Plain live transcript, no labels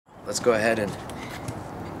let's go ahead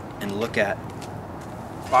and look at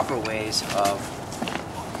proper ways of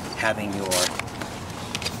having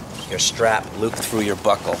your strap loop through your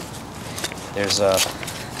buckle. There's a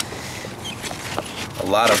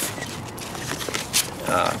lot of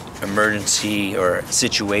emergency or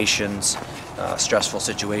situations, stressful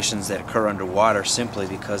situations that occur underwater simply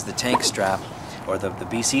because the tank strap or the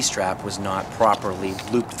BC strap was not properly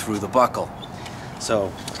looped through the buckle. So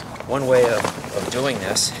one way of doing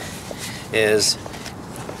this is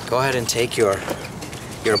go ahead and take your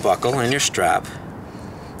buckle and your strap,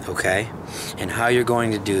 okay? And how you're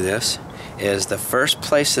going to do this is the first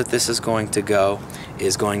place that this is going to go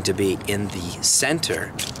is going to be in the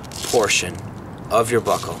center portion of your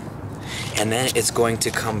buckle. And then it's going to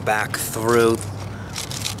come back through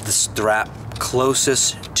the strap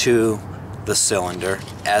closest to the cylinder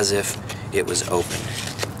as if it was open.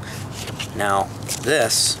 Now,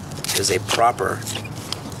 this is a proper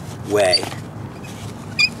way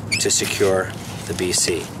to secure the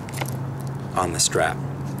BC on the strap.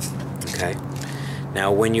 Okay?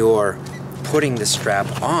 Now, when you're putting the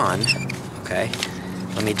strap on, okay,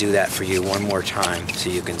 let me do that for you one more time so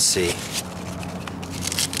you can see.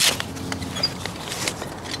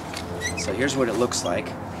 So here's what it looks like.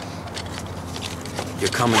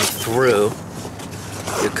 You're coming through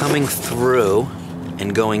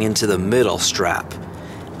and going into the middle strap,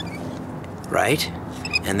 right?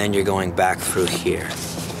 And then you're going back through here.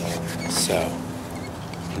 So,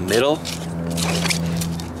 middle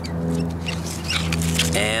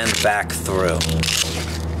and back through.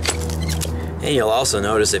 And you'll also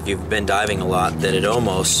notice if you've been diving a lot that it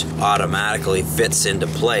almost automatically fits into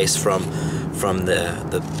place from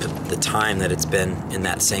the time that it's been in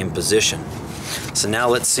that same position. So now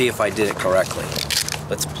let's see if I did it correctly.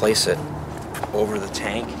 Let's place it over the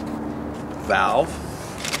tank valve.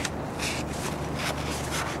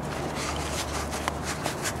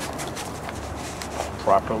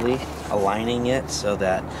 Properly aligning it so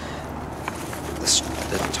that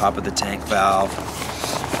the top of the tank valve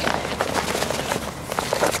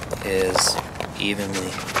is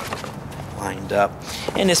evenly lined up.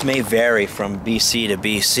 And this may vary from BC to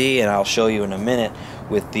BC, and I'll show you in a minute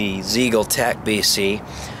with the Ziegel Tech BC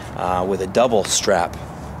with a double strap.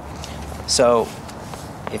 So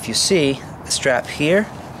if you see, the strap here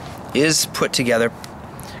is put together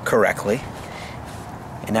correctly.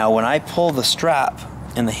 And now when I pull the strap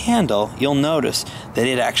and the handle, you'll notice that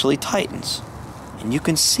it actually tightens. And you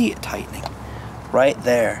can see it tightening right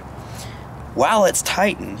there. While it's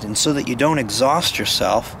tightened, and so that you don't exhaust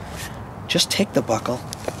yourself, just take the buckle,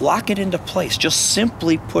 lock it into place, just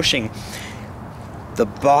simply pushing the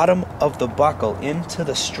bottom of the buckle into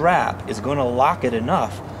the strap is going to lock it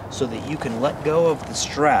enough so that you can let go of the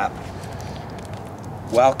strap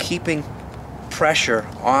while keeping pressure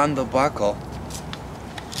on the buckle,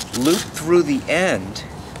 loop through the end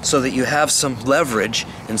so that you have some leverage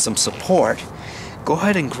and some support. Go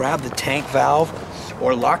ahead and grab the tank valve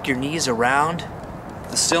or lock your knees around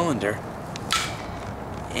the cylinder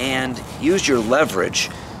and use your leverage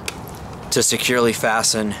to securely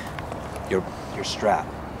fasten your strap.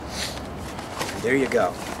 And there you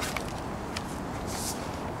go.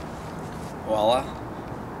 Voila.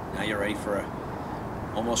 Now you're ready for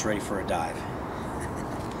almost ready for a dive.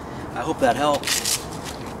 I hope that helps.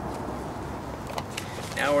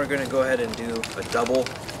 Now we're going to go ahead and do a double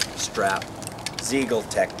strap Ziegel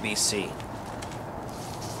Tech BC.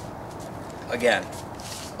 Again,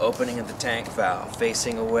 opening of the tank valve,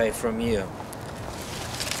 facing away from you.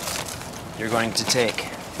 You're going to take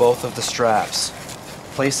both of the straps,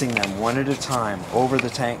 placing them one at a time over the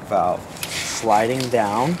tank valve, sliding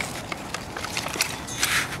down,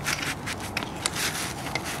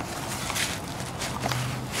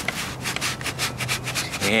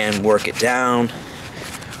 and work it down,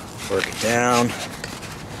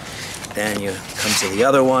 then you come to the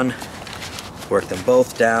other one, work them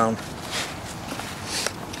both down.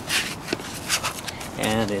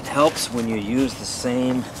 And it helps when you use the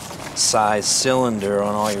same size cylinder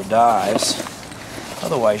on all your dives.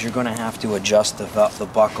 Otherwise, you're going to have to adjust the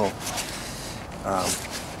buckle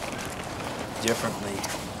differently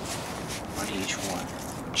on each one.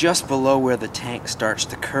 Just below where the tank starts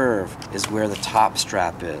to curve is where the top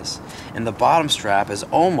strap is. And the bottom strap is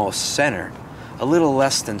almost center, a little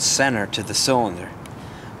less than center to the cylinder.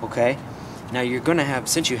 Okay? Now you're going to have,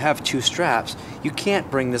 since you have two straps, you can't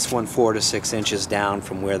bring this one 4 to 6 inches down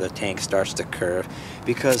from where the tank starts to curve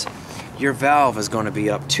because your valve is going to be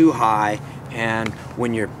up too high, and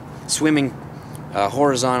when you're swimming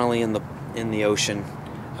horizontally in the ocean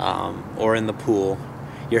or in the pool,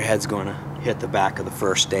 your head's going to hit the back of the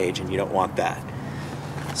first stage, and you don't want that.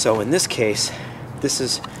 So in this case, this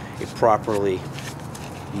is a properly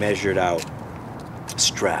measured out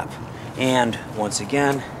strap. And once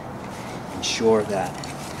again, ensure that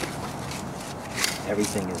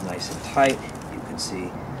everything is nice and tight. You can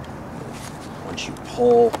see once you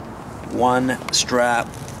pull one strap,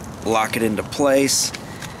 lock it into place,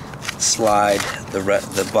 slide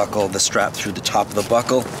the strap through the top of the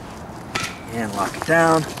buckle, and lock it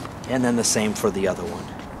down, and then the same for the other one.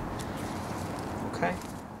 Okay.